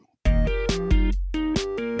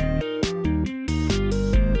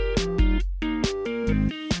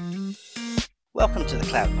Welcome to the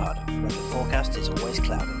Cloud Pod, where the forecast is always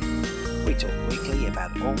cloudy. We talk weekly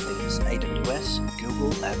about all things AWS,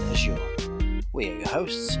 Google, and Azure. We are your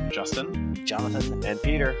hosts, Justin, Jonathan, and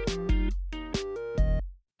Peter.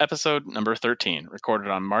 Episode number 13, recorded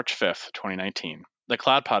on March 5th, 2019. The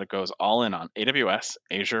Cloud Pod goes all in on AWS,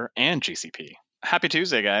 Azure, and GCP. Happy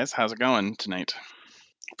Tuesday, guys. How's it going tonight?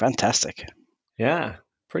 Fantastic. Yeah,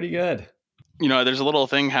 pretty good. You know, there's a little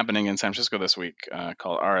thing happening in San Francisco this week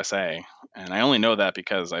called RSA, and I only know that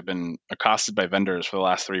because I've been accosted by vendors for the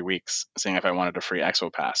last 3 weeks saying if I wanted a free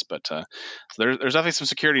Expo Pass. But so there's definitely some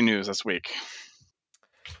security news this week.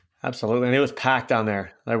 Absolutely, and it was packed down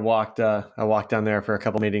there. I walked down there for a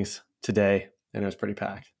couple meetings today, and it was pretty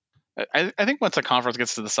packed. I think once a conference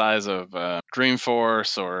gets to the size of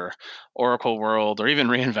Dreamforce or Oracle World or even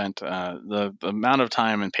reInvent, the amount of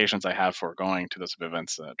time and patience I have for going to those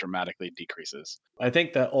events dramatically decreases. I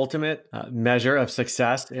think the ultimate measure of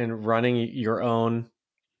success in running your own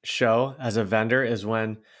show as a vendor is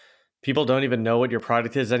when people don't even know what your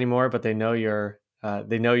product is anymore, but they know your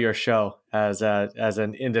show as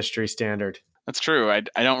an industry standard. That's true. I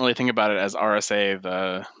don't really think about it as RSA,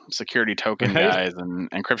 the security token guys, and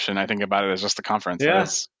encryption. I think about it as just the conference. Yeah.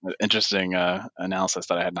 That's an interesting analysis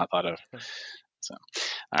that I had not thought of. So,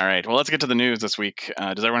 all right. Well, let's get to the news this week.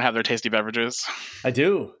 Does everyone have their tasty beverages? I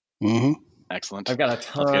do. Mm-hmm. Excellent. I've got a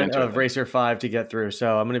ton of Racer 5 to get through,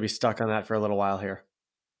 so I'm going to be stuck on that for a little while here.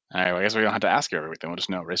 All right. Well, I guess we don't have to ask you every week. Then we'll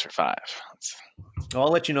just know Racer 5.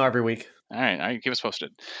 I'll let you know every week. All right, keep us posted.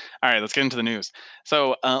 All right, let's get into the news.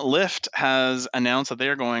 So Lyft has announced that they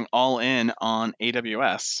are going all in on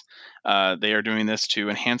AWS. They are doing this to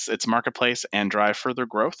enhance its marketplace and drive further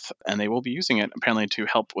growth, and they will be using it apparently to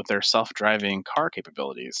help with their self-driving car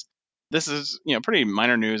capabilities. This is, pretty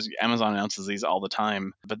minor news. Amazon announces these all the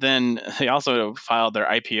time. But then they also filed their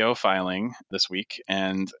IPO filing this week,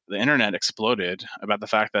 and the internet exploded about the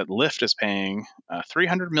fact that Lyft is paying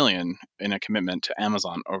 $300 million in a commitment to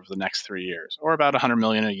Amazon over the next 3 years, or about $100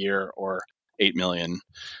 million a year, or $8 million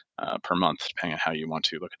per month, depending on how you want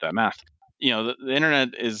to look at that math. The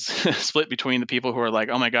internet is split between the people who are like,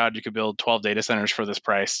 oh my God, you could build 12 data centers for this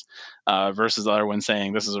price, versus the other one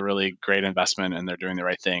saying this is a really great investment and they're doing the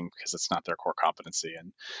right thing because it's not their core competency.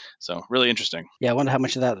 And so really interesting. Yeah, I wonder how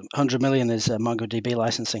much of that 100 million is MongoDB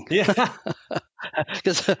licensing. Yeah.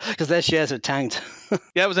 Because their shares have tanked.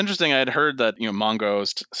 Yeah, it was interesting. I had heard that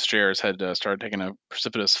Mongo's shares had started taking a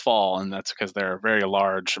precipitous fall, and that's because they're a very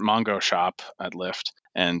large Mongo shop at Lyft.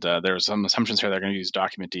 And there's some assumptions here they're going to use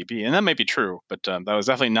DocumentDB, and that may be true, but that was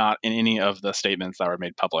definitely not in any of the statements that were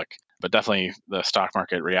made public. But definitely the stock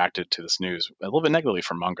market reacted to this news a little bit negatively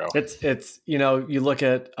for Mongo. It's you look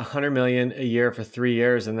at $100 million a year for 3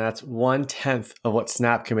 years, and that's 1/10 of what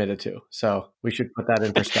Snap committed to. So we should put that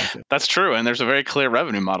in perspective. That's true, and there's a very clear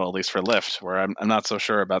revenue model, at least for Lyft, where I'm not so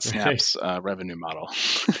sure about Snap's revenue model.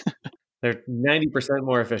 They're 90%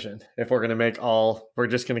 more efficient if we're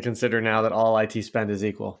just going to consider now that all IT spend is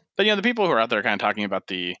equal. But, the people who are out there kind of talking about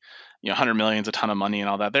the, 100 million is a ton of money and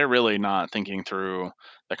all that, they're really not thinking through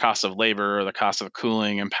the cost of labor, the cost of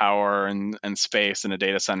cooling and power and space in a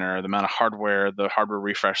data center, the amount of hardware, the hardware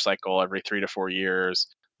refresh cycle every 3 to 4 years,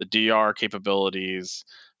 the DR capabilities,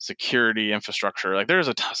 security infrastructure. Like there's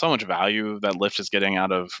so much value that Lyft is getting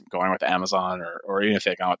out of going with Amazon or even if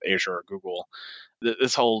they go with Azure or Google.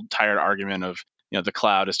 This whole tired argument of the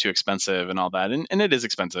cloud is too expensive and all that, and it is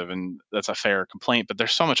expensive, and that's a fair complaint. But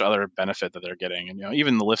there's so much other benefit that they're getting, and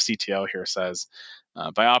even the Lyft CTO here says,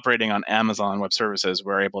 by operating on Amazon Web Services,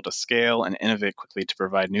 we're able to scale and innovate quickly to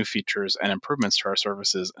provide new features and improvements to our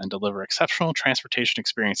services and deliver exceptional transportation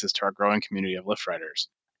experiences to our growing community of Lyft riders.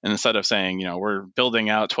 And instead of saying, we're building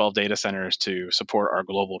out 12 data centers to support our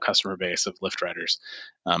global customer base of Lyft riders,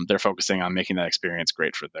 they're focusing on making that experience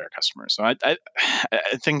great for their customers. So I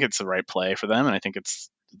think it's the right play for them, and I think it's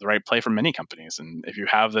the right play for many companies. And if you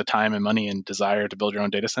have the time and money and desire to build your own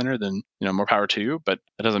data center, then more power to you. But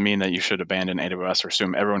that doesn't mean that you should abandon AWS or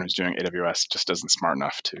assume everyone who's doing AWS just isn't smart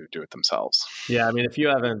enough to do it themselves. Yeah, I mean, if you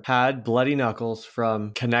haven't had bloody knuckles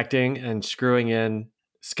from connecting and screwing in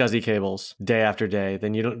SCSI cables day after day,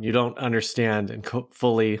 then you don't understand and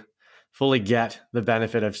fully get the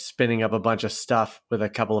benefit of spinning up a bunch of stuff with a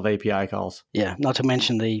couple of API calls. Yeah, not to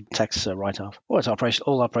mention the tax write-off. Well, it's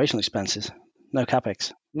all operational expenses, no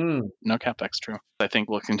capex. No capex, true. I think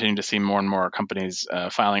we'll continue to see more and more companies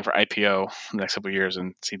filing for IPO in the next couple of years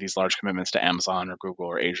and see these large commitments to Amazon or Google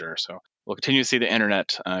or Azure. So we'll continue to see the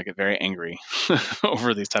internet get very angry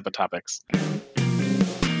over these type of topics.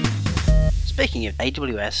 Speaking of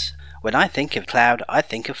AWS, when I think of cloud, I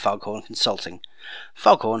think of Foghorn Consulting.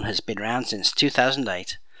 Foghorn has been around since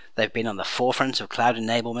 2008. They've been on the forefront of cloud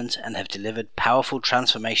enablement and have delivered powerful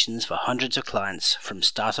transformations for hundreds of clients, from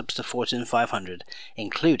startups to Fortune 500,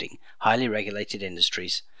 including highly regulated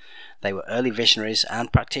industries. They were early visionaries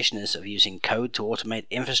and practitioners of using code to automate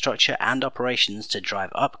infrastructure and operations to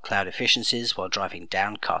drive up cloud efficiencies while driving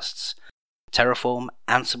down costs. Terraform,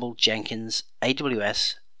 Ansible, Jenkins,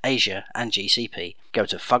 AWS, Azure, and GCP. Go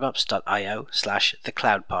to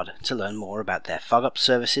fogups.io/thecloudpod to learn more about their FogUp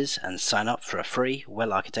services and sign up for a free,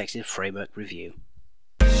 well-architected framework review.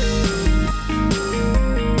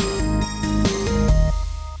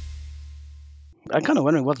 I'm kind of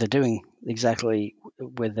wondering what they're doing exactly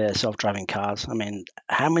with their self-driving cars. I mean,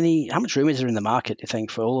 how much room is there in the market, you think,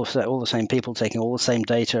 for all the same people taking all the same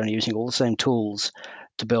data and using all the same tools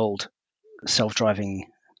to build self-driving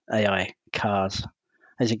AI cars?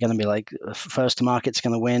 Is it going to be like first to market's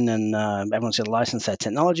going to win and everyone's going to license their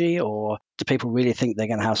technology, or do people really think they're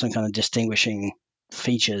going to have some kind of distinguishing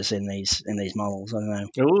features in these models? I don't know.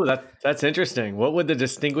 Ooh, that's interesting. What would the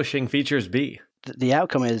distinguishing features be? The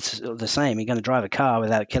outcome is the same. You're going to drive a car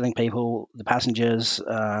without killing people, the passengers,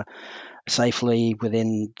 safely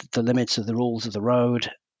within the limits of the rules of the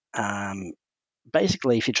road.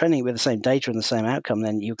 Basically, if you're training with the same data and the same outcome,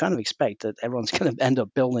 then you kind of expect that everyone's going to end up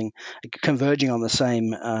converging on the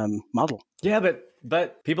same model. Yeah,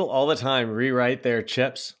 but people all the time rewrite their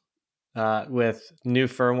chips with new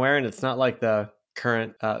firmware, and it's not like the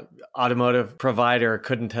current automotive provider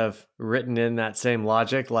couldn't have written in that same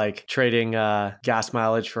logic, like trading gas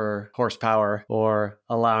mileage for horsepower, or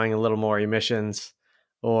allowing a little more emissions,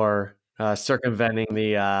 or circumventing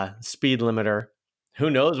the speed limiter. Who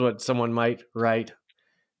knows what someone might write?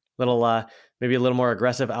 Maybe a little more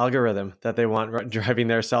aggressive algorithm that they want driving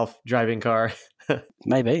their self-driving car.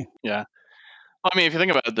 Maybe. Yeah. Well, I mean, if you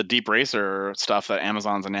think about the Deep Racer stuff that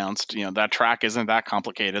Amazon's announced, that track isn't that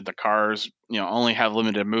complicated. The cars, only have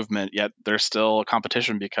limited movement, yet there's still a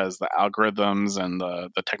competition because the algorithms and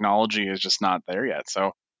the technology is just not there yet.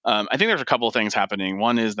 So I think there's a couple of things happening.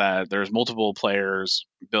 One is that there's multiple players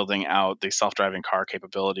building out the self-driving car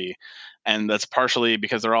capability, and that's partially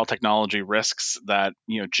because they're all technology risks that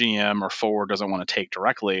GM or Ford doesn't want to take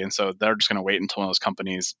directly, and so they're just going to wait until one of those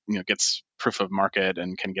companies gets proof of market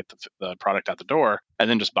and can get the product out the door, and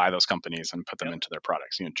then just buy those companies and put them into their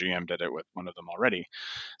products. GM did it with one of them already.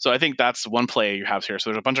 So I think that's one play you have here.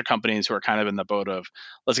 So there's a bunch of companies who are kind of in the boat of,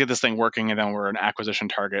 let's get this thing working, and then we're an acquisition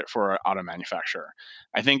target for an auto manufacturer.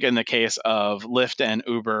 I think in the case of Lyft and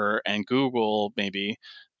Uber and Google, maybe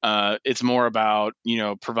it's more about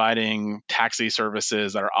providing taxi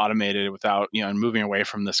services that are automated without and moving away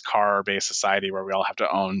from this car-based society where we all have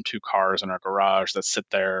to own 2 cars in our garage that sit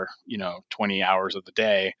there 20 hours of the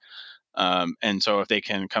day. And so if they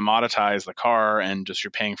can commoditize the car and just you're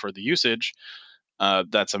paying for the usage,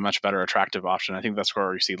 that's a much better attractive option. I think that's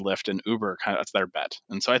where you see Lyft and Uber that's their bet.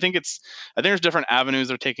 And so I think there's different avenues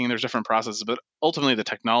they're taking, there's different processes, but ultimately the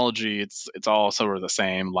technology, it's all sort of the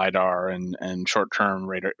same, LiDAR and short-term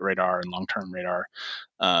radar and long-term radar.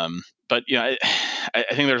 But I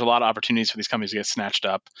think there's a lot of opportunities for these companies to get snatched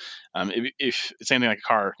up. If same thing like a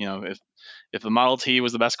car, if the Model T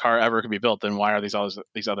was the best car ever could be built, then why are these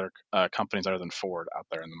other companies other than Ford out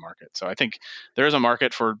there in the market? So I think there is a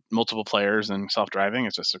market for multiple players in self-driving.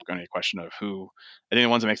 It's just going to be a question of who. I think the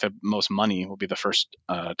ones that make the most money will be the first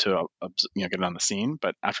to get it on the scene.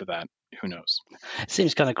 But after that, who knows? It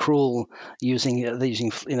seems kind of cruel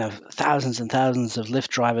using thousands and thousands of Lyft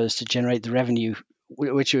drivers to generate the revenue,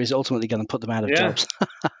 which is ultimately going to put them out of jobs.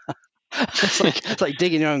 It's like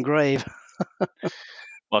digging your own grave.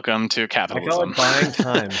 Welcome to capitalism. I call it buying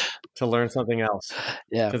time to learn something else.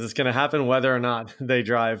 Yeah, because it's going to happen whether or not they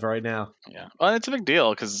drive right now. Yeah, well, it's a big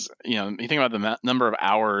deal because you think about the number of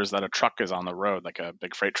hours that a truck is on the road, like a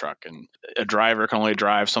big freight truck, and a driver can only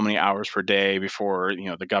drive so many hours per day before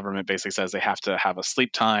the government basically says they have to have a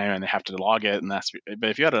sleep time and they have to log it. And but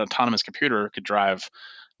if you had an autonomous computer, it could drive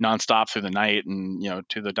nonstop through the night and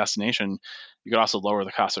to the destination. You could also lower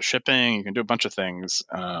the cost of shipping. You can do a bunch of things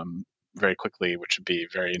very quickly, which would be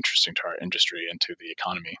very interesting to our industry and to the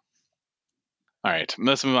economy. All right,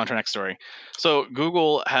 let's move on to our next story. So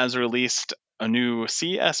Google has released a new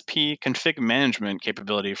CSP config management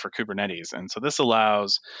capability for Kubernetes. And so this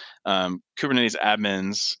allows Kubernetes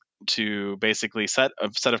admins to basically set a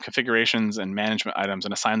set of configurations and management items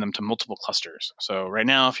and assign them to multiple clusters. So right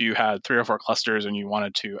now, if you had 3 or 4 clusters and you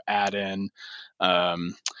wanted to add in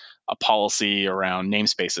a policy around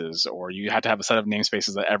namespaces, or you had to have a set of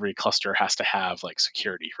namespaces that every cluster has to have, like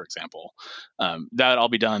security, for example, that would all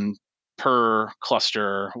be done per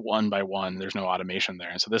cluster, one by one. There's no automation there.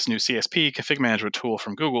 And so this new CSP config management tool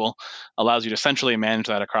from Google allows you to centrally manage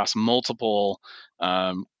that across multiple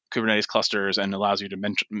Kubernetes clusters and allows you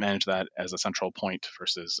to manage that as a central point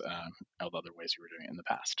versus all the other ways you were doing it in the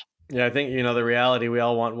past. Yeah, I think, the reality, we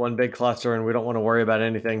all want one big cluster and we don't want to worry about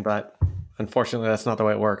anything, but unfortunately, that's not the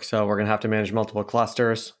way it works. So we're going to have to manage multiple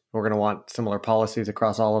clusters. We're going to want similar policies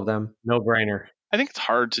across all of them. No brainer. I think it's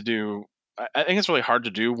hard to do. I think it's really hard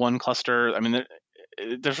to do one cluster. I mean,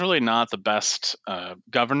 there's really not the best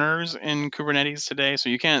governors in Kubernetes today. So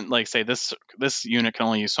you can't say this unit can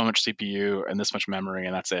only use so much CPU and this much memory,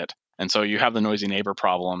 and that's it. And so you have the noisy neighbor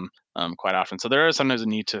problem quite often. So there is sometimes a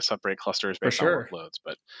need to separate clusters based on workloads.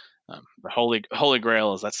 But the holy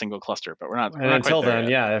grail is that single cluster. But we're not. And until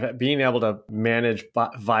then, being able to manage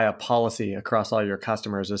via policy across all your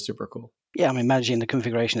customers is super cool. Yeah, I mean, managing the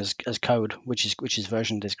configuration as code, which is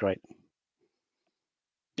versioned, is great.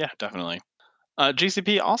 Yeah, definitely.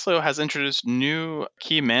 GCP also has introduced new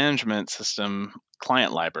key management system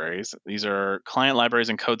client libraries. These are client libraries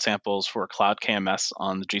and code samples for Cloud KMS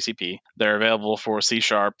on the GCP. They're available for C#,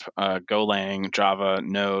 Golang, Java,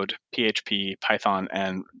 Node, PHP, Python,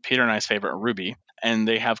 and Peter and I's favorite, Ruby. And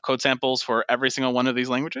they have code samples for every single one of these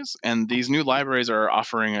languages. And these new libraries are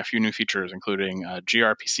offering a few new features, including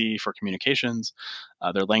gRPC for communications,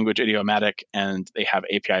 they're language idiomatic, and they have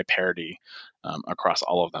API parity across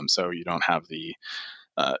all of them. So you don't have you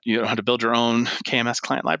don't have to build your own KMS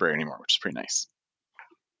client library anymore, which is pretty nice.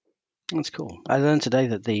 That's cool. I learned today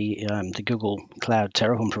that the Google Cloud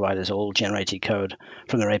Terraform providers all generated code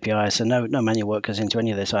from their APIs, so no manual work goes into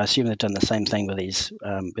any of this. I assume they've done the same thing with these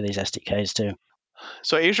SDKs too.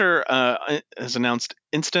 So Azure has announced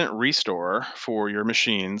instant restore for your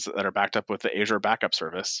machines that are backed up with the Azure Backup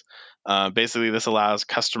Service. Basically, this allows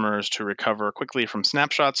customers to recover quickly from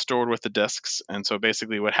snapshots stored with the disks. And so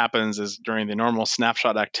basically what happens is during the normal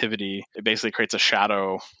snapshot activity, it basically creates a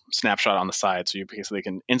shadow snapshot on the side. So you basically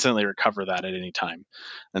can instantly recover that at any time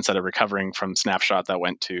instead of recovering from snapshot that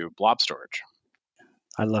went to blob storage.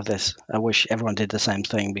 I love this. I wish everyone did the same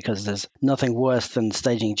thing, because there's nothing worse than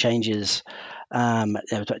staging changes,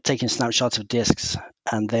 taking snapshots of disks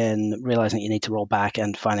and then realizing that you need to roll back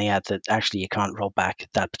and finding out that actually you can't roll back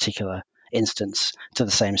that particular instance to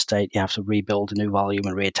the same state. You have to rebuild a new volume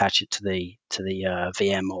and reattach it to the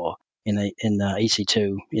VM, or in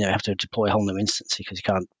EC2, you have to deploy a whole new instance because you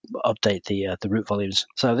can't update the root volumes.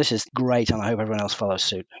 So this is great, and I hope everyone else follows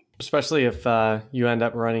suit. Especially if you end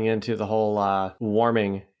up running into the whole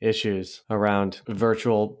warming issues around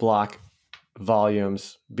virtual block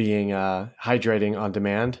volumes being hydrating on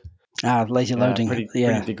demand. Lazy loading. Pretty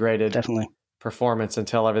degraded definitely performance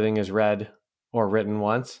until everything is read or written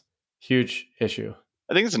once. Huge issue.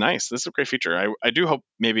 I think it's nice. This is a great feature. I do hope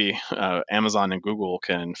maybe Amazon and Google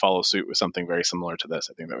can follow suit with something very similar to this.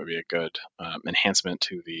 I think that would be a good enhancement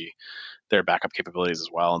to their backup capabilities as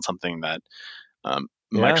well, and something that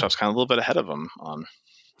Microsoft's kind of a little bit ahead of them on.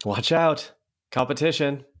 Watch out.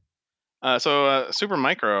 Competition. So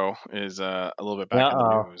Supermicro is a little bit back in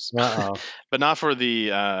the news, but not for the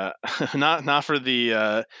not for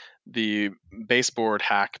the baseboard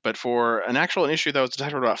hack, but for an actual issue that was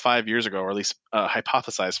detected about 5 years ago, or at least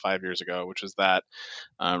hypothesized 5 years ago, which is that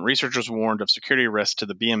researchers warned of security risks to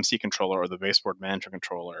the BMC controller, or the baseboard management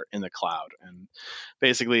controller, in the cloud. And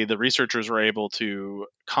basically, the researchers were able to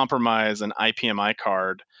compromise an IPMI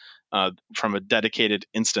card from a dedicated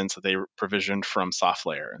instance that they provisioned from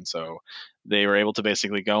SoftLayer. And so they were able to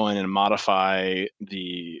basically go in and modify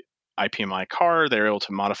the IPMI card. They were able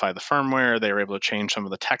to modify the firmware. They were able to change some of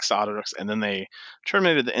the text audits, and then they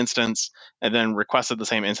terminated the instance and then requested the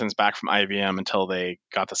same instance back from IBM until they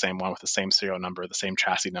got the same one with the same serial number, the same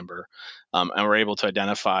chassis number, and were able to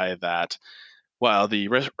identify that while the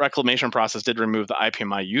reclamation process did remove the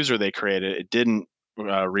IPMI user they created, it didn't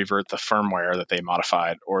revert the firmware that they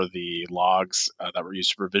modified, or the logs that were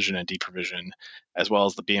used to provision and deprovision, as well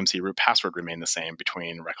as the BMC root password remained the same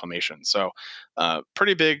between reclamation. So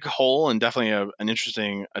pretty big hole, and definitely an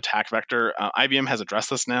interesting attack vector. IBM has addressed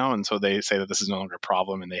this now, and so they say that this is no longer a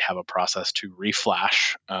problem, and they have a process to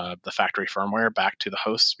reflash the factory firmware back to the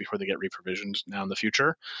hosts before they get reprovisioned now in the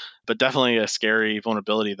future. But definitely a scary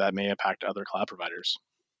vulnerability that may impact other cloud providers.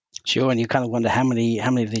 Sure, and you kind of wonder how many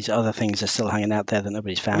of these other things are still hanging out there that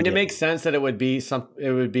nobody's found. I mean, yet. It makes sense that it would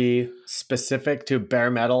be specific to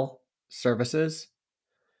bare metal services.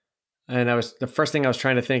 And the first thing I was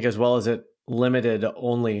trying to think, as well, is it limited to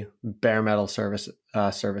only bare metal services,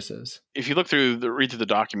 services. If you read through the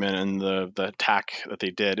document and the attack that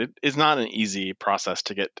they did, it is not an easy process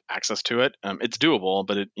to get access to it. It's doable,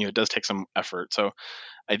 but it does take some effort. So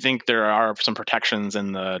I think there are some protections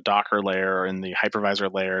in the Docker layer and the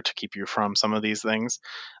hypervisor layer to keep you from some of these things.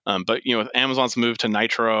 But with Amazon's move to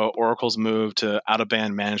Nitro, Oracle's move to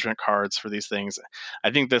out-of-band management cards for these things,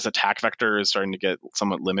 I think this attack vector is starting to get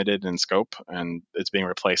somewhat limited in scope, and it's being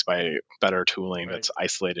replaced by better tooling that's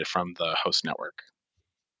isolated from the host network.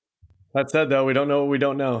 That said, though, we don't know what we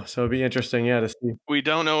don't know, so it'd be interesting, to see. We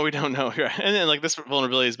don't know what we don't know. And then, this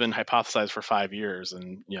vulnerability has been hypothesized for 5 years,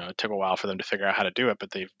 and it took a while for them to figure out how to do it,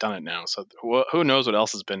 but they've done it now. So who knows what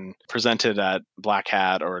else has been presented at Black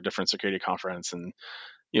Hat or a different security conference, and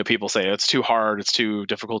people say it's too hard, it's too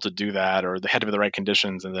difficult to do that, or they had to be the right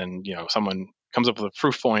conditions, and then someone comes up with a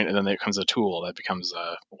proof point, and then there comes a tool that becomes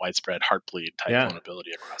a widespread heartbleed type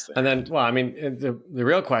vulnerability across there. And then, the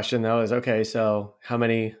real question though is, okay, so how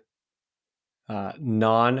many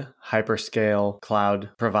non-hyperscale cloud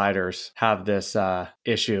providers have this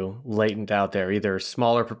issue latent out there, either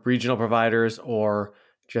smaller regional providers or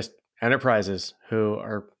just enterprises who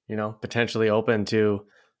are, potentially open to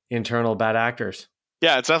internal bad actors?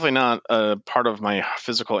 Yeah, it's definitely not a part of my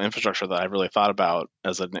physical infrastructure that I've really thought about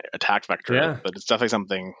as an attack vector, but it's definitely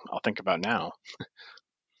something I'll think about now.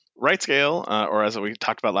 RightScale, or as we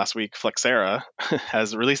talked about last week, Flexera,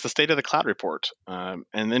 has released the State of the Cloud report. And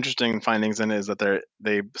the interesting findings in it is that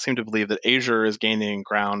they seem to believe that Azure is gaining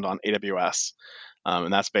ground on AWS.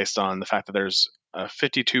 And that's based on the fact that there's a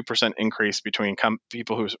 52% increase between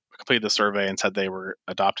people who completed the survey and said they were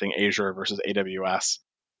adopting Azure versus AWS.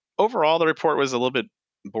 Overall, the report was a little bit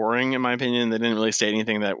boring, in my opinion. They didn't really say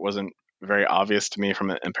anything that wasn't very obvious to me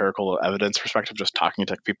from an empirical evidence perspective, just talking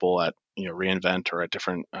to people at reInvent or at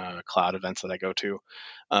different cloud events that I go to.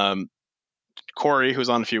 Corey, who was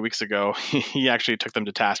on a few weeks ago, he actually took them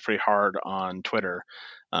to task pretty hard on Twitter.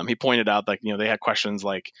 He pointed out that they had questions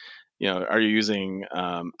like, are you using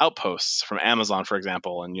Outposts from Amazon, for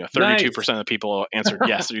example? And 32% of the people answered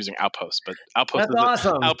yes, they're using Outposts, but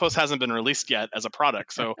Outposts hasn't been released yet as a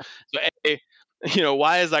product. So A,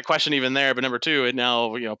 why is that question even there? But number two, it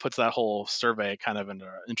now puts that whole survey kind of in an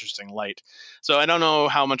interesting light. So I don't know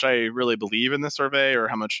how much I really believe in this survey or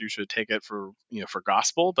how much you should take it for for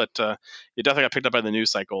gospel, but it definitely got picked up by the news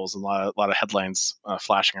cycles and a lot of headlines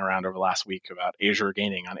flashing around over the last week about Azure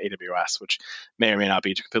gaining on AWS, which may or may not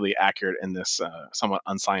be completely accurate in this somewhat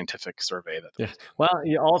unscientific survey. Well,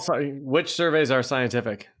 also, which surveys are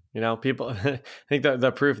scientific? People. I think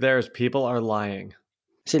the proof there is people are lying.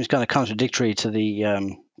 Seems kind of contradictory to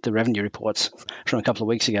the revenue reports from a couple of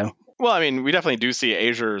weeks ago. Well, we definitely do see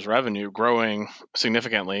Azure's revenue growing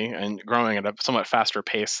significantly and growing at a somewhat faster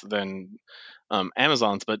pace than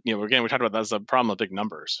Amazon's. But again, we talked about that as a problem of big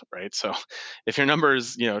numbers, right? So if your number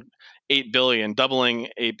is 8 billion, doubling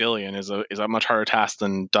 8 billion is a much harder task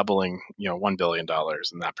than doubling $1 billion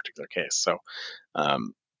in that particular case. So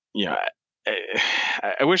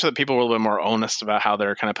I wish that people were a little bit more honest about how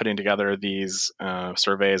they're kind of putting together these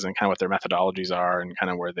surveys and kind of what their methodologies are and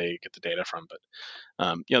kind of where they get the data from. But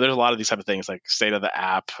there's a lot of these type of things like state of the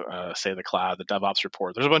app, state of the cloud, the DevOps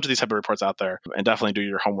report. There's a bunch of these type of reports out there, and definitely do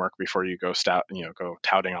your homework before you go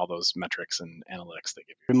touting all those metrics and analytics they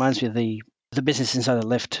give you. Reminds me of the Business Insider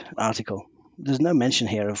Lift article. There's no mention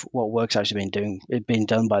here of what work's actually being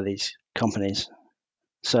done by these companies.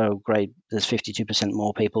 So great, there's 52%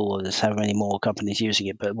 more people, or there's how many more companies using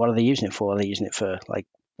it, but what are they using it for? Are they using it for like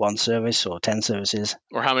one service or 10 services?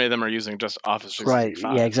 Or how many of them are using just Office 365?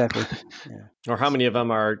 Right, yeah, exactly. Yeah. Or how many of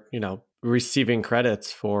them are, receiving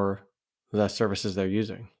credits for the services they're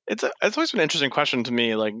using? It's always been an interesting question to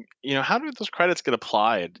me. Like, how do those credits get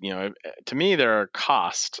applied? To me, they're a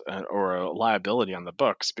cost or a liability on the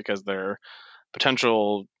books because they're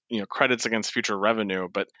potential, credits against future revenue.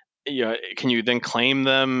 But can you then claim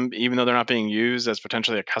them even though they're not being used as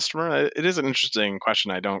potentially a customer? It is an interesting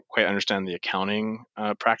question. I don't quite understand the accounting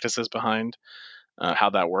practices behind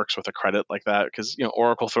how that works with a credit like that, because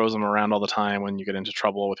Oracle throws them around all the time when you get into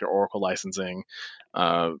trouble with your Oracle licensing.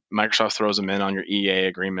 Microsoft throws them in on your EA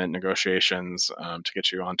agreement negotiations to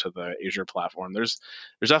get you onto the Azure platform. There's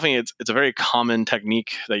definitely it's a very common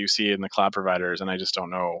technique that you see in the cloud providers, and I just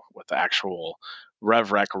don't know what the actual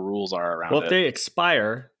rev rec rules are around it. Well, if they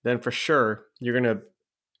expire, then for sure you're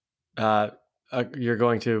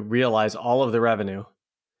going to realize all of the revenue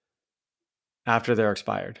after they're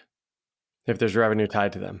expired, if there's revenue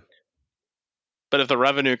tied to them. But if the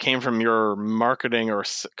revenue came from your marketing or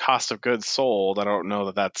cost of goods sold, I don't know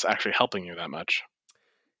that that's actually helping you that much.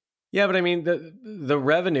 Yeah, but the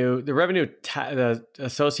revenue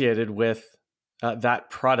associated with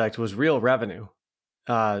that product was real revenue.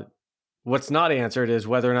 What's not answered is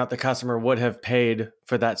whether or not the customer would have paid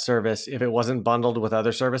for that service if it wasn't bundled with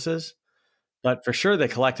other services. But for sure, they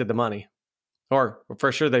collected the money, or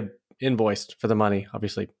for sure, they invoiced for the money.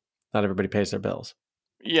 Obviously, not everybody pays their bills.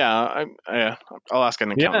 Yeah, I'll ask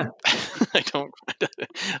an accountant. I don't.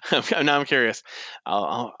 Now I'm curious.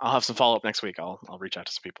 I'll have some follow up next week. I'll reach out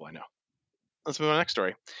to some people I know. Let's move on to the next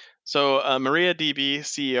story. So MariaDB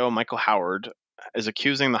CEO Michael Howard is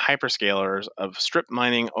accusing the hyperscalers of strip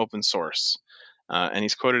mining open source, and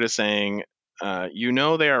he's quoted as saying, they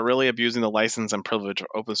are really abusing the license and privilege of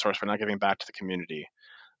open source for not giving back to the community.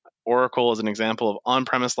 Oracle is an example of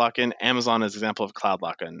on-premise lock-in. Amazon is an example of cloud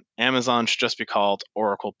lock-in. Amazon should just be called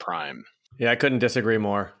Oracle Prime. Yeah, I couldn't disagree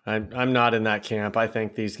more. I'm not in that camp. I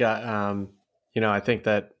think these guys, I think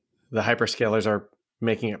that the hyperscalers are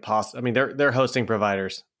making it possible. I mean, they're hosting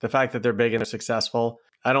providers. The fact that they're big and successful,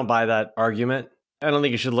 I don't buy that argument. I don't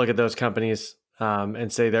think you should look at those companies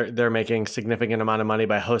and say they're making significant amount of money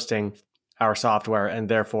by hosting our software, and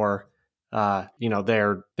therefore,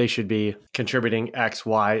 they should be contributing X,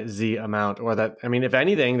 Y, Z amount, or that. I mean, if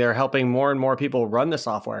anything, they're helping more and more people run the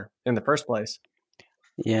software in the first place.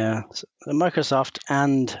 Yeah, so Microsoft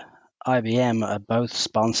and IBM are both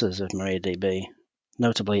sponsors of MariaDB.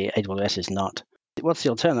 Notably, AWS is not. What's the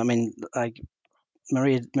alternative? I mean, like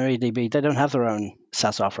MariaDB, they don't have their own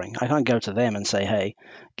SaaS offering. I can't go to them and say, "Hey,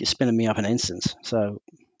 spin me up an instance." So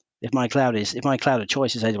if my cloud of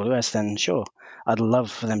choice is AWS, then sure, I'd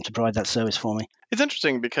love for them to provide that service for me. It's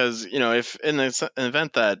interesting because if in the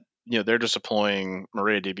event that they're just deploying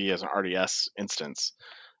MariaDB as an RDS instance,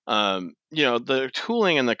 the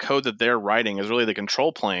tooling and the code that they're writing is really the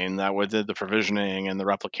control plane that would do the provisioning and the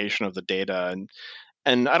replication of the data.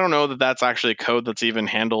 And I don't know that that's actually code that's even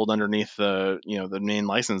handled underneath the the main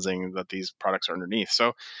licensing that these products are underneath.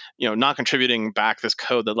 So, not contributing back this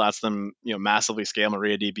code that lets them massively scale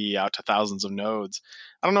MariaDB out to thousands of nodes.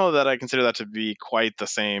 I don't know that I consider that to be quite the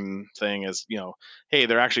same thing as hey,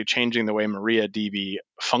 they're actually changing the way MariaDB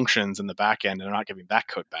functions in the back end and they're not giving that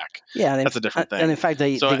code back. Yeah, That's a different thing. And in fact,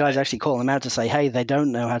 the guys actually call them out to say, hey, they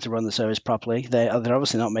don't know how to run the service properly. They're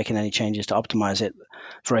obviously not making any changes to optimize it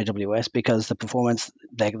for AWS because the performance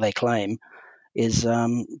they claim is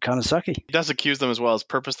kind of sucky. He does accuse them as well as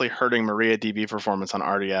purposely hurting MariaDB performance on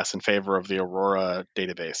RDS in favor of the Aurora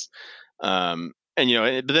database.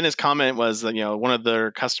 But then his comment was that one of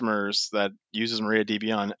their customers that uses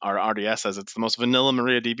MariaDB on our RDS says it's the most vanilla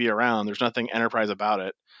MariaDB around. There's nothing enterprise about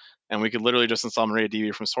it, and we could literally just install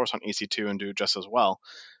MariaDB from source on EC2 and do just as well.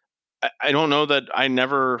 I don't know that I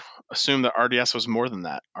never assumed that RDS was more than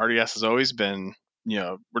that. RDS has always been,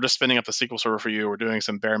 we're just spinning up the SQL server for you. We're doing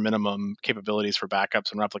some bare minimum capabilities for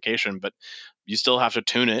backups and replication, but you still have to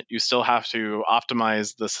tune it. You still have to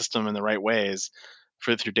optimize the system in the right ways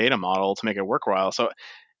for your data model to make it worthwhile. So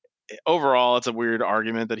overall, it's a weird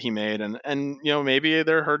argument that he made, and maybe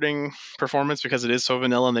they're hurting performance because it is so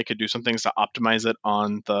vanilla, and they could do some things to optimize it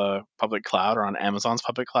on the public cloud or on Amazon's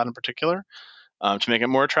public cloud in particular. To make it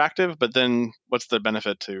more attractive, but then what's the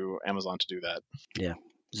benefit to Amazon to do that? Yeah,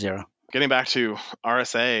 zero. Getting back to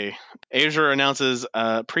RSA, Azure announces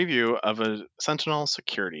a preview of a Sentinel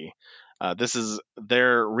security. This is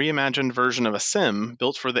their reimagined version of a SIEM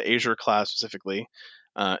built for the Azure cloud specifically.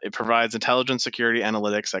 It provides intelligent security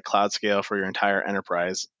analytics at cloud scale for your entire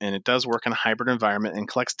enterprise, and it does work in a hybrid environment and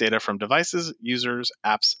collects data from devices, users,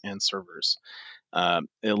 apps, and servers. It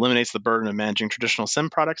eliminates the burden of managing traditional SIEM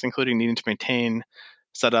products, including needing to maintain,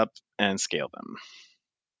 set up, and scale them.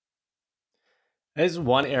 There's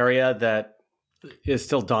one area that is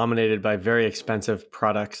still dominated by very expensive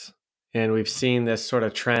products. And we've seen this sort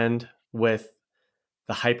of trend with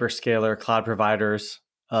the hyperscaler cloud providers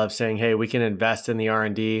of saying, hey, we can invest in the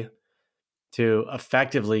R&D to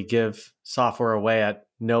effectively give software away at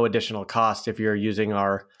no additional cost if you're using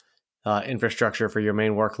our infrastructure for your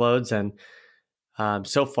main workloads. And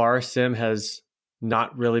so far, SIEM has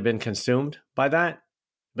not really been consumed by that,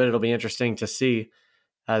 but it'll be interesting to see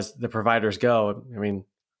as the providers go. I mean,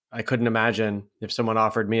 I couldn't imagine if someone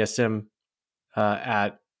offered me a SIEM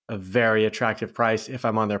at a very attractive price if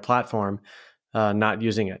I'm on their platform, not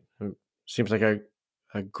using it. It seems like a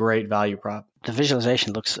great value prop. The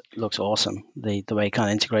visualization looks awesome. The way it kind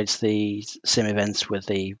of integrates the SIEM events with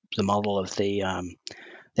the model of the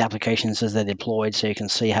applications as they're deployed, so you can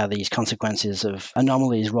see how these consequences of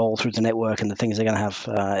anomalies roll through the network and the things they're going to have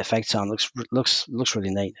effects on. Looks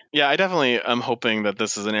really neat. Yeah, I definitely am hoping that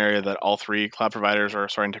this is an area that all three cloud providers are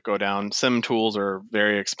starting to go down. SIEM tools are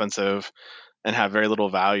very expensive and have very little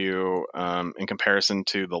value in comparison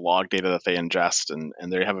to the log data that they ingest, and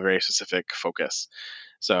they have a very specific focus.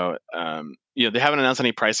 So they haven't announced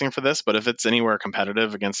any pricing for this, but if it's anywhere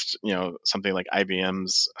competitive against something like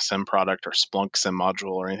IBM's SIM product or Splunk SIM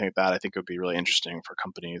module or anything like that, I think it would be really interesting for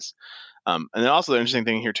companies. And then also the interesting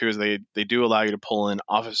thing here too is they do allow you to pull in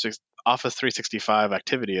Office 365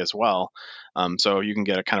 activity as well. So you can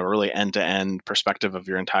get a kind of a really end-to-end perspective of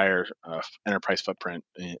your entire enterprise footprint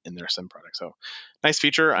in their SIM product. So nice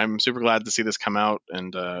feature. I'm super glad to see this come out,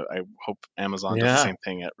 and I hope Amazon does the same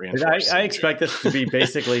thing at Reinforce. I expect this to be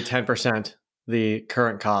basically 10% the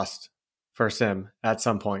current cost for SIM at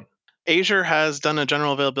some point. Azure has done a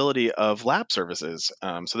general availability of lab services.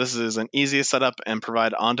 So this is an easy setup and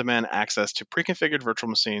provide on-demand access to pre-configured virtual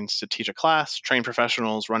machines to teach a class, train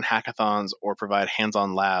professionals, run hackathons, or provide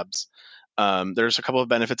hands-on labs. There's a couple of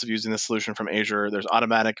benefits of using this solution from Azure. There's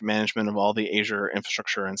automatic management of all the Azure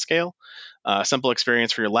infrastructure and scale, simple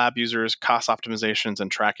experience for your lab users, cost optimizations,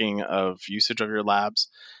 and tracking of usage of your labs,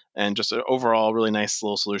 and just an overall really nice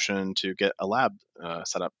little solution to get a lab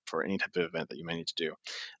set up for any type of event that you might need to do.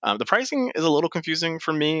 The pricing is a little confusing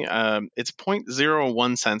for me. It's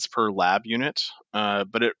 0.01 cents per lab unit,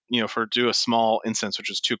 but for do a small instance,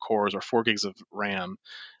 which is 2 cores or 4 gigs of RAM,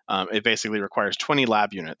 it basically requires 20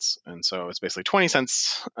 lab units, and so it's basically 20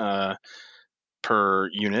 cents per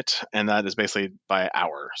unit, and that is basically by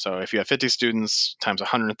hour. So if you have 50 students times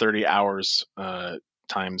 130 hours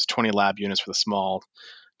times 20 lab units for the small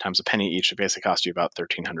times a penny each, it basically costs you about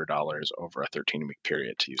 $1,300 over a 13-week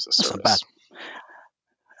period to use the service. That's not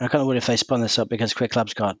bad. I kind of wonder if they spun this up because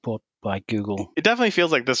QuickLabs got bought by Google. It definitely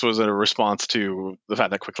feels like this was a response to the fact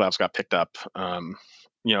that QuickLabs got picked up. QuickLabs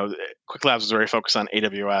was very focused on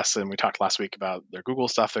AWS, and we talked last week about their Google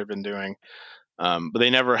stuff they've been doing, but they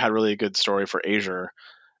never had really a good story for Azure.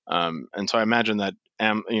 And so I imagine that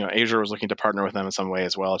Azure was looking to partner with them in some way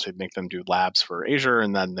as well to make them do labs for Azure,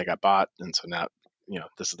 and then they got bought, and so now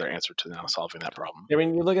this is their answer to now solving that problem. I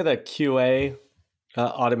mean, you look at the QA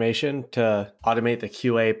automation to automate the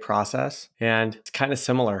QA process, and it's kind of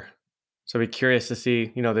similar. So I'd be curious to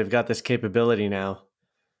see, they've got this capability now.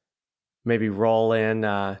 Maybe roll in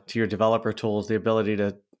to your developer tools the ability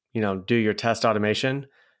to, do your test automation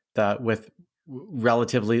that with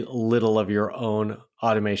relatively little of your own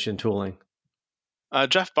automation tooling.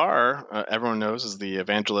 Jeff Barr, everyone knows, is the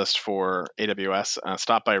evangelist for AWS,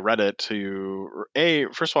 stopped by Reddit to,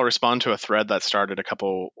 first of all, respond to a thread that started a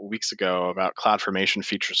couple weeks ago about CloudFormation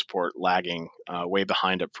feature support lagging way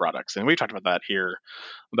behind of products. And we talked about that here,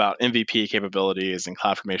 about MVP capabilities and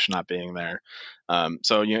CloudFormation not being there.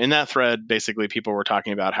 So in that thread, basically people were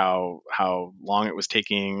talking about how long it was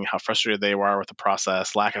taking, how frustrated they were with the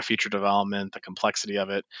process, lack of feature development, the complexity of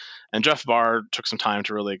it. And Jeff Barr took some time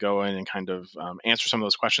to really go in and kind of answer some of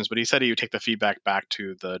those questions, but he said he would take the feedback back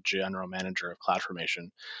to the general manager of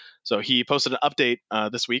CloudFormation. So he posted an update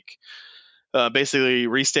this week, basically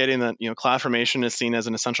restating that CloudFormation is seen as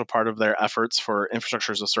an essential part of their efforts for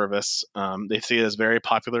infrastructure as a service. They see it as very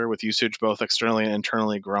popular, with usage both externally and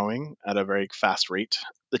internally growing at a very fast rate.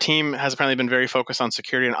 The team has apparently been very focused on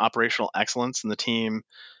security and operational excellence, and the team,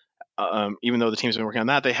 even though the team's been working on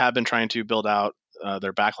that, they have been trying to build out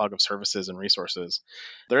their backlog of services and resources.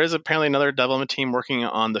 There is apparently another development team working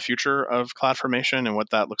on the future of CloudFormation and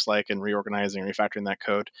what that looks like, and reorganizing and refactoring that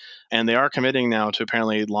code. And they are committing now to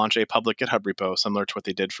apparently launch a public GitHub repo similar to what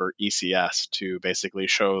they did for ECS to basically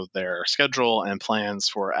show their schedule and plans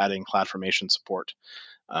for adding CloudFormation support.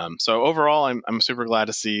 So overall, I'm super glad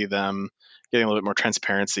to see them getting a little bit more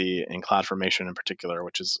transparency in CloudFormation in particular,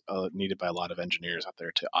 which is needed by a lot of engineers out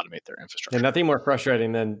there to automate their infrastructure. And nothing more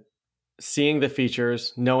frustrating than seeing the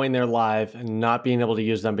features, knowing they're live, and not being able to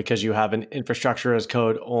use them because you have an infrastructure as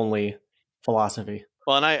code only philosophy.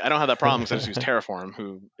 Well, and I don't have that problem because I just use Terraform,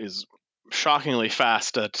 who is shockingly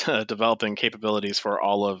fast at developing capabilities for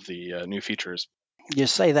all of the new features. You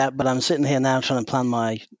say that, but I'm sitting here now trying to plan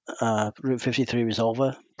my Route 53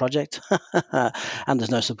 resolver project, and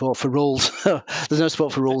there's no support for rules. There's no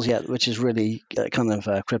support for rules yet, which is really kind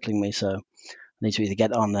of crippling me. So I need to either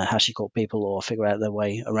get on the HashiCorp people or figure out their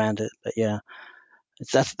way around it. But yeah,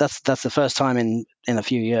 that's the first time in a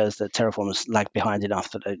few years that Terraform has lagged behind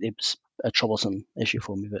enough that it was a troublesome issue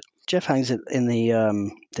for me. But Jeff hangs it in the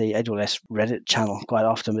AWS Reddit channel quite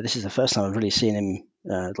often, but this is the first time I've really seen him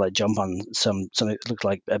jump on something that looked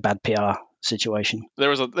like a bad PR situation. There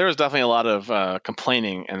was definitely a lot of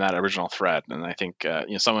complaining in that original thread, and I think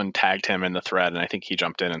someone tagged him in the thread, and I think he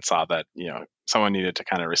jumped in and saw that someone needed to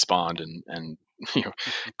kind of respond and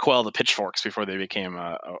quell the pitchforks before they became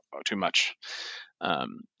too much. Well,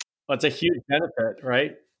 it's a huge benefit,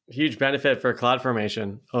 right? Huge benefit for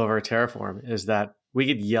CloudFormation over Terraform is that we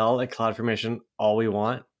could yell at CloudFormation all we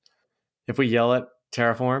want. If we yell at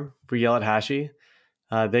Terraform, if we yell at Hashi,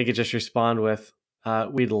 they could just respond with,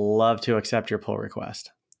 we'd love to accept your pull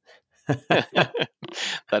request.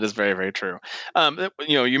 That is very, very true.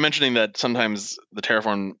 You mentioning that sometimes the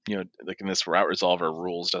Terraform, like in this route resolver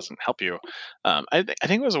rules doesn't help you. I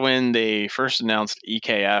think it was when they first announced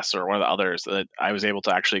EKS or one of the others that I was able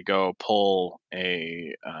to actually go pull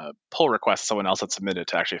a pull request someone else had submitted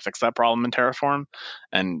to actually fix that problem in Terraform,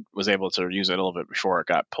 and was able to use it a little bit before it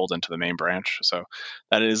got pulled into the main branch. So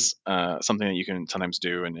that is something that you can sometimes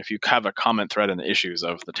do. And if you have a comment thread in the issues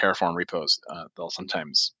of the Terraform repos, they'll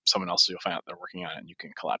sometimes someone else you'll find out they're working on it, and you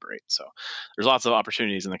can collaborate. So there's lots of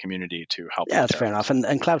opportunities in the community to help. Yeah, that's fair enough. And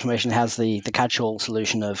CloudFormation has the catch-all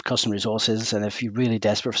solution of custom resources. And if you're really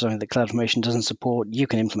desperate for something that CloudFormation doesn't support, you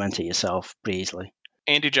can implement it yourself pretty easily.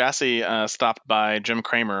 Andy Jassy stopped by Jim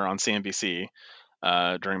Cramer on CNBC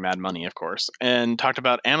during Mad Money, of course, and talked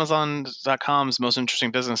about Amazon.com's most interesting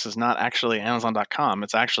business is not actually Amazon.com.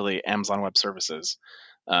 It's actually Amazon Web Services.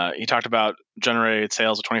 He talked about generated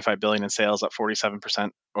sales of $25 billion in sales, up 47%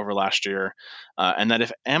 over last year, and that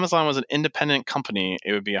if Amazon was an independent company,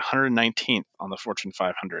 it would be 119th on the Fortune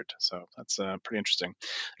 500. So that's pretty interesting.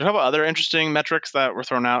 There's a couple other interesting metrics that were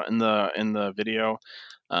thrown out in the video.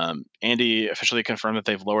 Andy officially confirmed that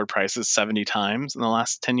they've lowered prices 70 times in the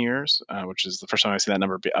last 10 years, which is the first time I've seen that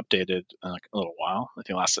number be updated in like a little while. I think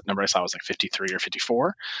the last number I saw was like 53 or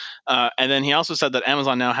 54. And then he also said that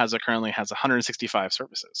Amazon now currently has 165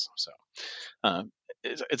 services. So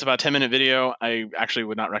it's about a 10-minute video. I actually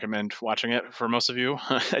would not recommend watching it for most of you.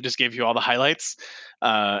 I just gave you all the highlights.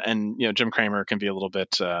 And Jim Cramer can be a little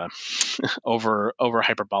bit over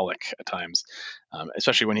hyperbolic at times,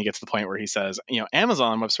 especially when he gets to the point where he says,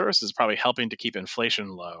 Amazon Web Services is probably helping to keep inflation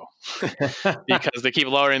low because they keep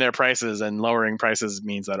lowering their prices, and lowering prices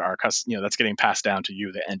means that that's getting passed down to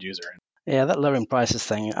you, the end user. Yeah, that lowering prices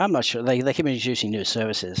thing, I'm not sure. They keep introducing new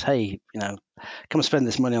services. Hey, come spend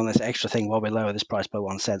this money on this extra thing while we lower this price by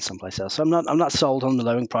 1 cent someplace else. So I'm not sold on the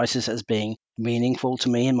lowering prices as being meaningful to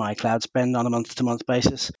me in my cloud spend on a month-to-month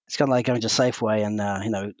basis. It's kind of like going to Safeway and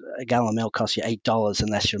a gallon of milk costs you $8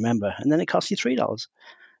 unless you remember, and then it costs you $3.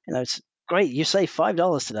 It's great. You saved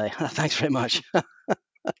 $5 today. Thanks very much.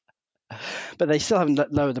 But they still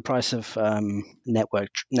haven't lowered the price of network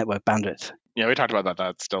bandwidth. Yeah, we talked about that.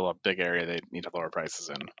 That's still a big area they need to lower prices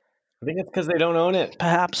in. I think it's because they don't own it.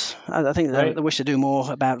 Perhaps. I think they wish to do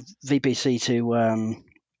more about VPC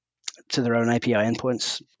to their own API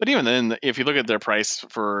endpoints. But even then, if you look at their price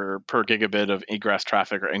per gigabit of egress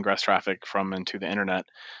traffic or ingress traffic from and to the internet,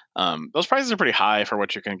 those prices are pretty high for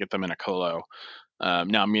what you can get them in a colo.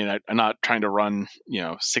 Now, I mean, I'm not trying to run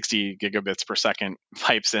 60 gigabits per second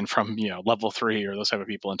pipes in from level 3 or those type of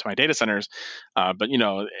people into my data centers, but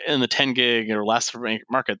in the 10 gig or less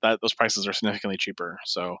market, those prices are significantly cheaper.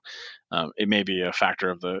 So it may be a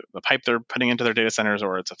factor of the pipe they're putting into their data centers,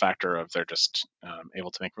 or it's a factor of they're just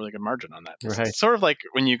able to make really good margin on that. Right. It's sort of like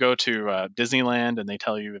when you go to Disneyland and they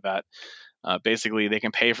tell you that basically they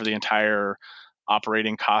can pay for the entire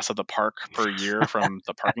operating costs of the park per year from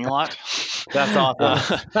the parking lot. That's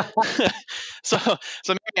awesome. So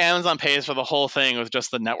maybe Amazon pays for the whole thing with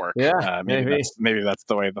just the network. Yeah, maybe that's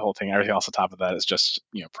the way the whole thing. Everything else on top of that is just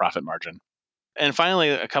profit margin. And finally,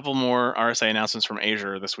 a couple more RSA announcements from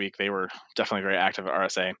Azure this week. They were definitely very active at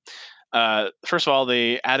RSA. First of all,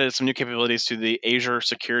 they added some new capabilities to the Azure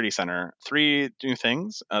Security Center. 3 new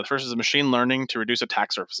things. The first is machine learning to reduce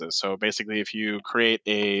attack surfaces. So basically, if you create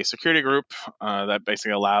a security group that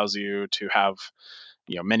basically allows you to have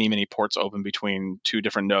many ports open between 2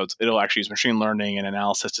 different nodes, it'll actually use machine learning and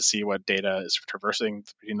analysis to see what data is traversing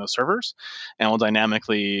between those servers, and will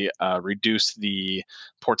dynamically reduce the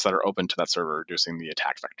ports that are open to that server, reducing the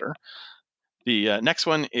attack vector. The next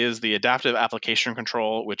one is the adaptive application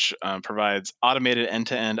control, which provides automated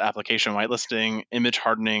end-to-end application whitelisting, image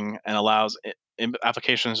hardening, and allows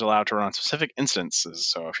applications allowed to run on specific instances.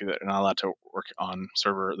 So if you're not allowed to work on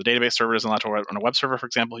the database server isn't allowed to run on a web server, for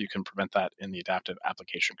example, you can prevent that in the adaptive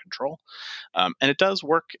application control. And it does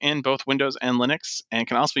work in both Windows and Linux, and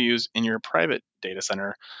can also be used in your private data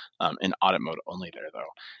center in audit mode only there, though.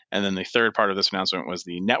 And then the third part of this announcement was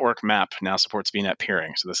the network map now supports VNet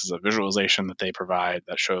peering. So this is a visualization that they provide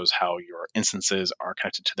that shows how your instances are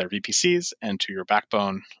connected to their VPCs and to your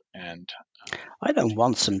backbone. And I don't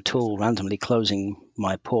want some tool randomly closing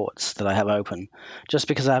my ports that I have open just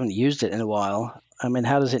because I haven't used it in a while. I mean,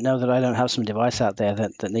 how does it know that I don't have some device out there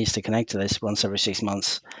that needs to connect to this once every 6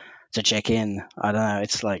 months to check in? I don't know.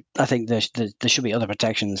 It's like, I think there should be other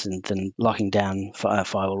protections than locking down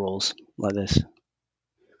firewall rules like this.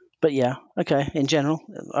 But yeah, Okay, in general,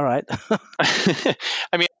 all right.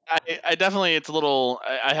 I mean, I definitely, it's a little,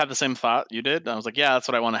 I had the same thought you did. I was like, yeah, that's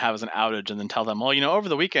what I want to have as an outage, and then tell them, well, over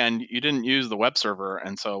the weekend, you didn't use the web server,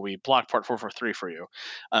 and so we blocked port 443 for you.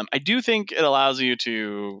 I do think it allows you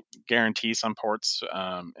to guarantee some ports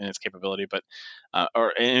in its capability, but,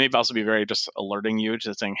 or it may also be very just alerting you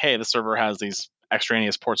to saying, hey, the server has these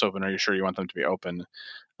extraneous ports open. Are you sure you want them to be open?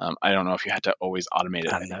 I don't know if you had to always automate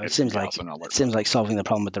it. I I don't think know. It it seems would be like also an alert. solving the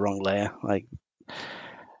problem with the wrong layer. Like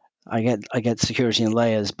I get security in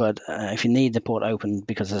layers, but if you need the port open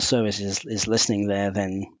because the service is listening there,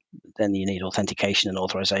 then you need authentication and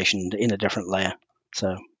authorization in a different layer.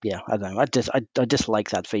 So yeah, I don't know. I dislike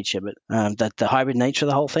that feature, but that the hybrid nature of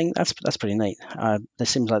the whole thing, that's pretty neat. It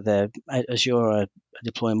seems like Azure are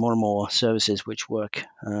deploying more and more services which work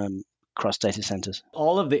across data centers.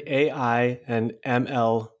 All of the AI and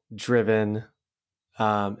ML driven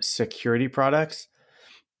security products,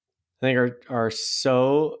 I think are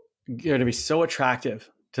so going to be so attractive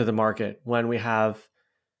to the market when we have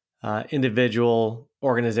individual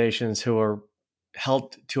organizations who are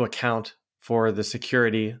held to account for the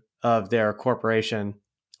security of their corporation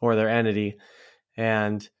or their entity.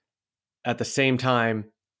 And at the same time,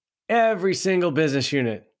 every single business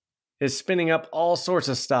unit is spinning up all sorts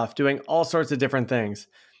of stuff, doing all sorts of different things.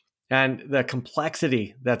 And the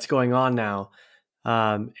complexity that's going on now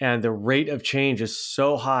and the rate of change is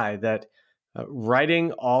so high that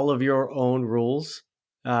writing all of your own rules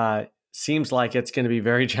seems like it's going to be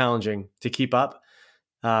very challenging to keep up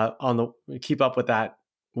keep up with that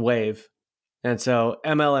wave. And so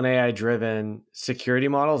ML and AI driven security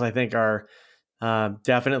models, I think, are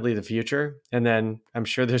definitely the future. And then I'm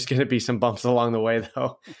sure there's going to be some bumps along the way,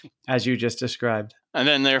 though, as you just described. And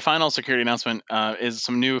then their final security announcement is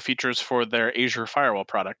some new features for their Azure firewall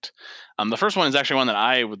product. The first one is actually one that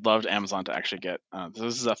I would love Amazon to actually get.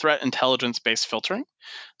 This is a threat intelligence-based filtering.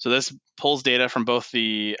 So this pulls data from both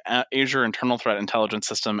the Azure internal threat intelligence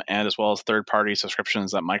system and as well as third-party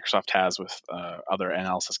subscriptions that Microsoft has with other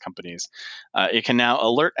analysis companies. It can now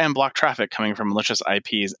alert and block traffic coming from malicious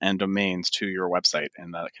IPs and domains to your website,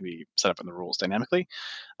 and that can be set up in the rules dynamically.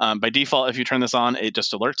 By default, if you turn this on, it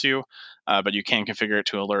just alerts you, but you can configure it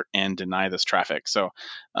to alert and deny this traffic. So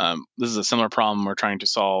this is a similar problem we're trying to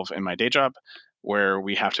solve in my day job, where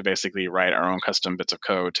we have to basically write our own custom bits of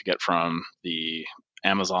code to get from the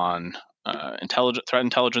Amazon threat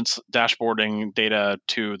intelligence dashboarding data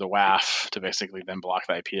to the WAF to basically then block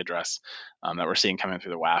the IP address that we're seeing coming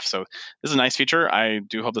through the WAF. So this is a nice feature. I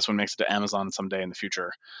do hope this one makes it to Amazon someday in the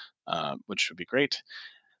future, which would be great.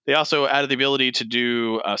 They also added the ability to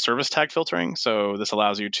do service tag filtering. So this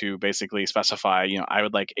allows you to basically specify, I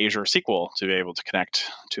would like Azure SQL to be able to connect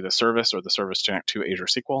to the service, or the service to connect to Azure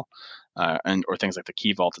SQL, or things like the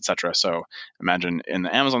key vault, etc. So imagine in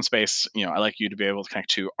the Amazon space, I like you to be able to connect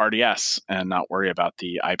to RDS and not worry about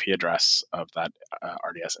the IP address of that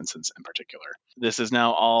RDS instance in particular. This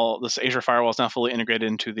Azure firewall is now fully integrated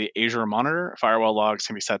into the Azure Monitor. Firewall logs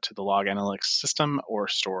can be set to the log analytics system or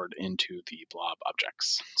stored into the blob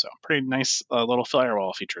objects. So pretty nice little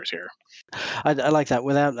firewall features here. I like that.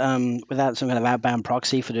 Without some kind of outbound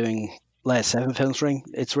proxy for doing layer 7 filtering,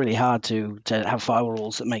 it's really hard to have firewall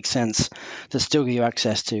rules that make sense to still give you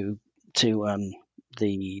access to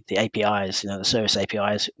the APIs, the service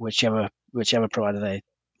APIs, whichever provider they're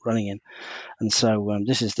running in. And so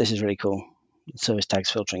this is really cool. Service tags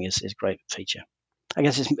filtering is a great feature. I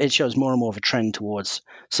guess it shows more and more of a trend towards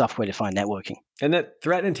software-defined networking. And that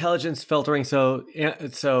threat intelligence filtering, so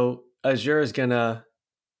Azure is going to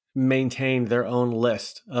maintain their own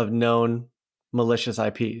list of known malicious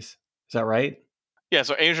IPs. Is that right? Yeah,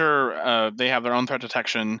 so Azure, they have their own threat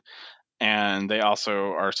detection, and they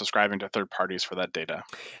also are subscribing to third parties for that data.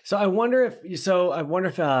 So I wonder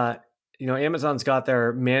if Amazon's got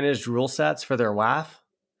their managed rule sets for their WAF.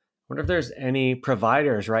 I wonder if there's any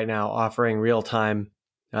providers right now offering real-time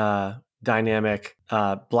dynamic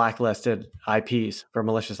blacklisted IPs for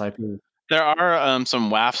malicious IPs. There are some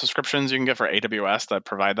WAF subscriptions you can get for AWS that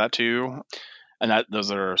provide that to you. And those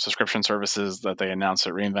are subscription services that they announced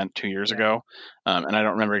at reInvent 2 years ago. And I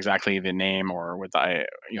don't remember exactly the name or what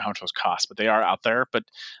how much those cost, but they are out there. But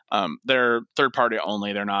they're third party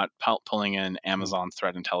only. They're not pulling in Amazon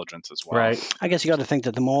threat intelligence as well. Right. I guess you got to think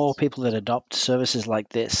that the more people that adopt services like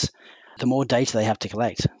this, the more data they have to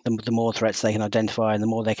collect, the more threats they can identify, and the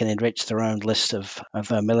more they can enrich their own list of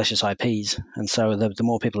malicious IPs. And so the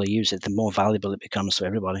more people who use it, the more valuable it becomes to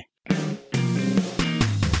everybody.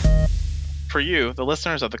 For you, the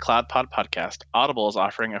listeners of the CloudPod podcast, Audible is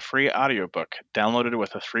offering a free audiobook downloaded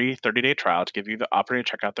with a free 30-day trial to give you the opportunity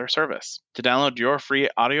to check out their service. To download your free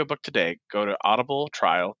audiobook today, go to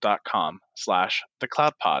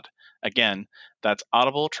audibletrial.com/thecloudpod. Again, that's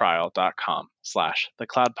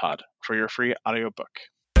audibletrial.com/thecloudpod for your free audiobook.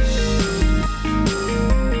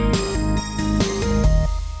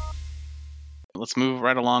 Let's move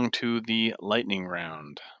right along to the lightning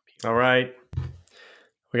round. All right.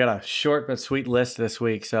 We got a short but sweet list this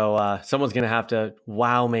week, so someone's going to have to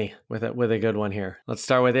wow me with a good one here. Let's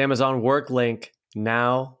start with Amazon WorkLink.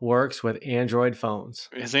 Now works with Android phones.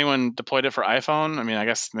 Has anyone deployed it for iPhone? I mean, I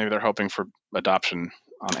guess maybe they're hoping for adoption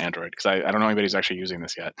on Android, because I don't know anybody who's actually using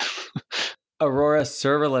this yet. Aurora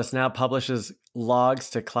Serverless now publishes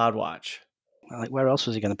logs to CloudWatch. Like, where else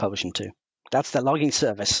was he going to publish them to? That's the logging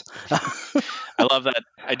service. I love that.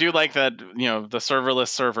 I do like that, the serverless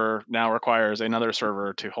server now requires another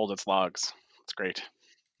server to hold its logs. It's great.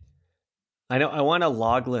 I know. I want a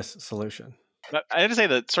logless solution. But I have to say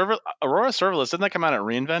that Aurora Serverless, didn't that come out at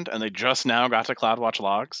reInvent and they just now got to CloudWatch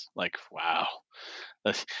logs? Like, wow.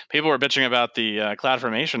 People were bitching about the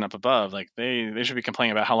CloudFormation up above. Like, they should be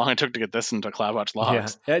complaining about how long it took to get this into CloudWatch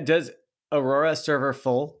logs. Yeah. Does Aurora Server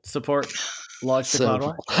Full support logs to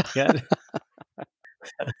CloudWatch? Yeah.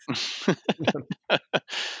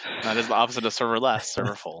 That is the opposite of serverless,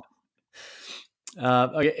 server full.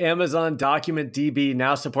 Okay, Amazon Document DB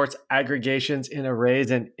now supports aggregations in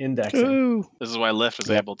arrays and indexing. Ooh. This is why Lyft was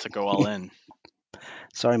able to go all in.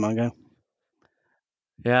 Sorry, Mongo.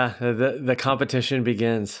 Yeah, the competition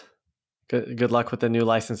begins. Good luck with the new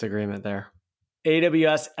license agreement there.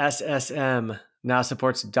 AWS SSM now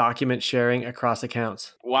supports document sharing across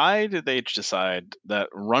accounts. Why did they decide that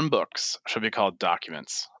runbooks should be called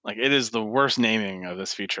documents? Like, it is the worst naming of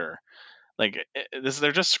this feature. Like,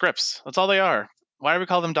 they're just scripts. That's all they are. Why do we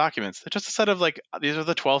call them documents? They're just a set of, like, these are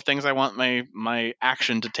the 12 things I want my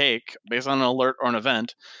action to take based on an alert or an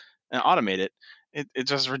event, and automate it. It's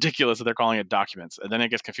just ridiculous that they're calling it documents. And then it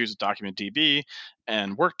gets confused with document DB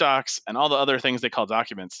and workdocs and all the other things they call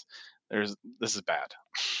documents. This is bad.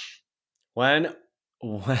 When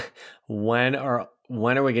are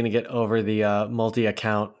we going to get over the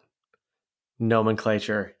multi-account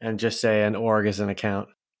nomenclature and just say an org is an account?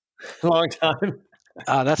 Long time.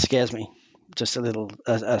 That scares me. Just a little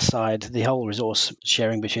aside, the whole resource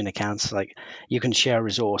sharing between accounts, like you can share a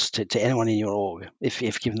resource to anyone in your org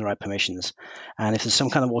if given the right permissions. And if there's some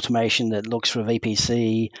kind of automation that looks for a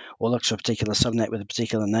VPC or looks for a particular subnet with a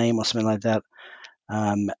particular name or something like that,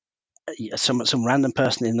 some random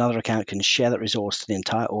person in another account can share that resource to the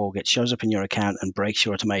entire org. It shows up in your account and breaks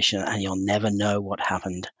your automation, and you'll never know what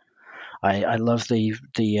happened. I love the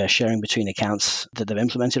sharing between accounts that they've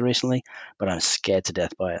implemented recently, but I'm scared to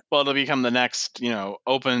death by it. Well, it'll become the next,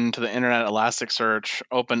 open to the internet Elasticsearch,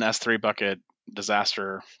 open S3 bucket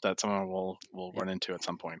disaster that someone will run into at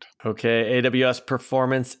some point. Okay, AWS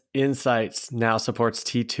Performance Insights now supports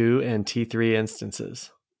T2 and T3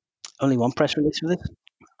 instances. Only one press release for this?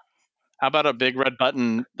 How about a big red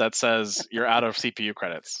button that says you're out of CPU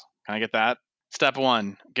credits? Can I get that? Step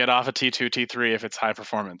 1, get off a T2, T3 if it's high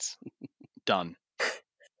performance. Done.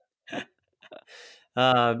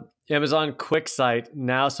 Amazon QuickSight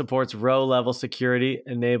now supports row-level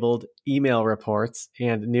security-enabled email reports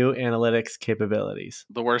and new analytics capabilities.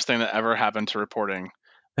 The worst thing that ever happened to reporting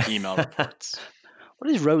email reports.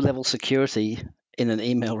 What is row-level security in an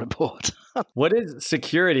email report? What is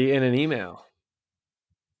security in an email?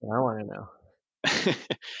 I want to know.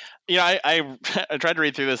 I tried to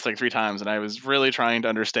read through this like 3 times, and I was really trying to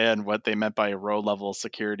understand what they meant by row-level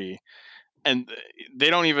security. And they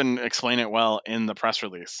don't even explain it well in the press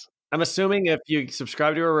release. I'm assuming if you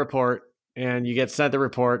subscribe to a report and you get sent the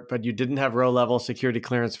report, but you didn't have row-level security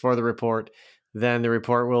clearance for the report, then the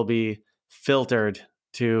report will be filtered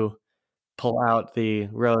to pull out the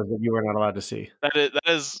rows that you were not allowed to see.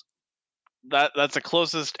 That's the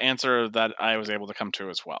closest answer that I was able to come to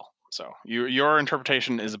as well. So your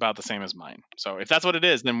interpretation is about the same as mine. So if that's what it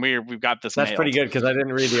is, then we've got this. That's nailed. pretty good because I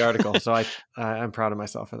didn't read the article, so I'm proud of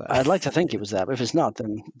myself for that. I'd like to think it was that, but if it's not,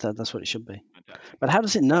 then that's what it should be. But how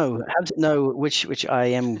does it know? How does it know which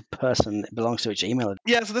IAM person belongs to which email?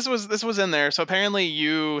 Yeah, so this was in there. So apparently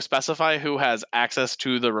you specify who has access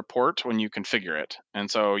to the report when you configure it, and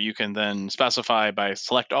so you can then specify by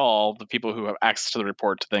select all the people who have access to the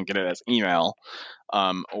report to then get it as email.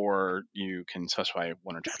 Or you can specify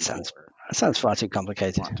 1 or 2 people. That sounds far too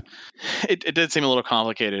complicated. It did seem a little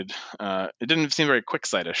complicated. It didn't seem very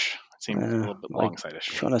quick-sightish. It seemed a little bit long-sightish.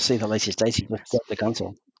 If you want to see the latest data, just get the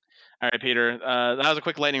console. All right, Peter. That was a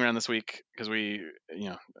quick lightning round this week because the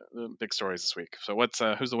big stories this week. So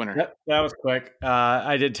who's the winner? Yep, that was quick.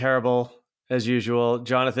 I did terrible as usual.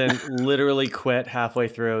 Jonathan literally quit halfway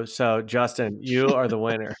through. So Justin, you are the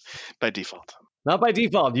winner. By default. Not by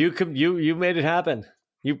default. You made it happen.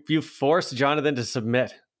 You forced Jonathan to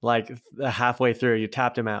submit like halfway through. You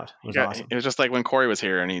tapped him out. It was awesome. It was just like when Corey was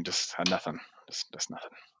here and he just had nothing. Just nothing.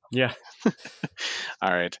 Yeah.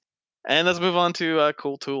 All right. And let's move on to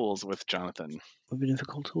cool tools with Jonathan. What are we doing for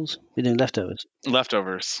cool tools? We're doing leftovers.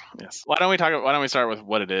 Leftovers, yes. Why don't we start with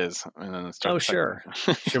what it is, and then start. Oh, sure.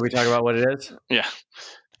 Should we talk about what it is? Yeah.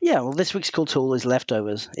 Yeah. Well, this week's cool tool is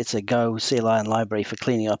leftovers. It's a Go CLI and library for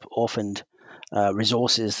cleaning up orphaned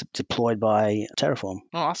resources deployed by Terraform.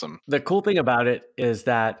 Oh, awesome. The cool thing about it is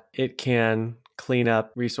that it can clean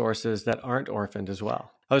up resources that aren't orphaned as well.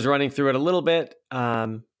 I was running through it a little bit.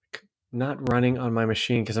 Not running on my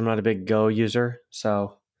machine because I'm not a big Go user.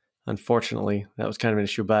 So unfortunately, that was kind of an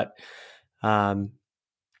issue. But I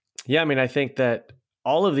think that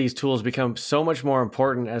all of these tools become so much more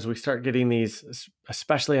important as we start getting these,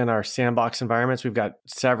 especially in our sandbox environments. We've got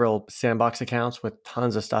several sandbox accounts with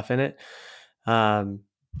tons of stuff in it.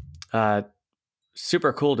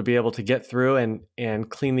 Super cool to be able to get through and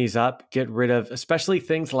clean these up, get rid of, especially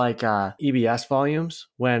things like EBS volumes,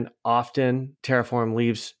 when often Terraform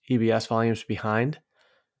leaves EBS volumes behind.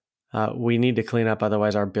 We need to clean up,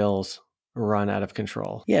 otherwise our bills run out of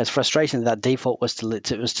control. Yeah, it's frustrating that default was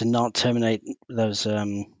to not terminate those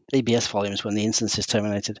EBS volumes when the instance is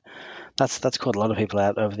terminated. That's caught a lot of people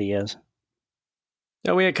out over the years.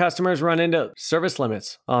 Yeah, we had customers run into service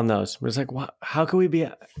limits on those. We're just like, how can we be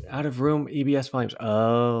out of room EBS volumes?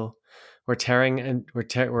 Oh,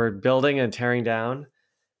 we're building and tearing down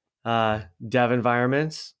dev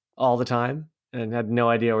environments all the time, and had no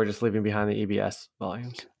idea we're just leaving behind the EBS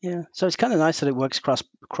volumes. Yeah, so it's kind of nice that it works cross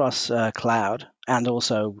cloud and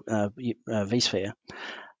also vSphere.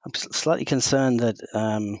 I'm slightly concerned that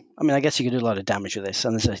I guess you could do a lot of damage with this,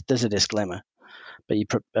 and there's a disclaimer. But you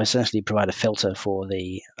essentially provide a filter for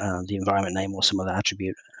the environment name or some other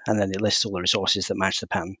attribute, and then it lists all the resources that match the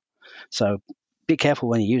pattern. So be careful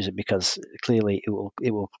when you use it, because clearly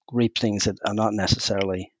it will reap things that are not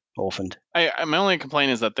necessarily orphaned. My only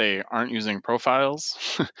complaint is that they aren't using profiles,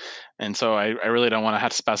 and so I really don't want to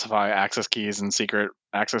have to specify access keys and secret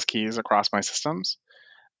access keys across my systems.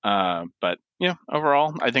 But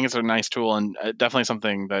overall, I think it's a nice tool, and definitely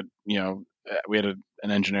something that we had an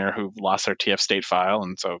engineer who lost their TF state file,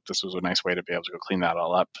 and so this was a nice way to be able to go clean that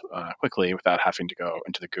all up quickly without having to go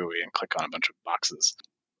into the GUI and click on a bunch of boxes.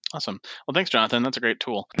 Awesome. Well, thanks, Jonathan. That's a great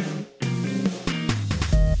tool.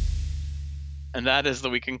 And that is the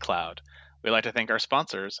Week in Cloud. We'd like to thank our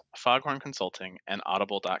sponsors, Foghorn Consulting and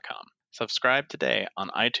Audible.com. Subscribe today on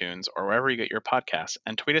iTunes or wherever you get your podcasts,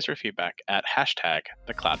 and tweet us your feedback at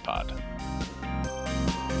 #TheCloudPod.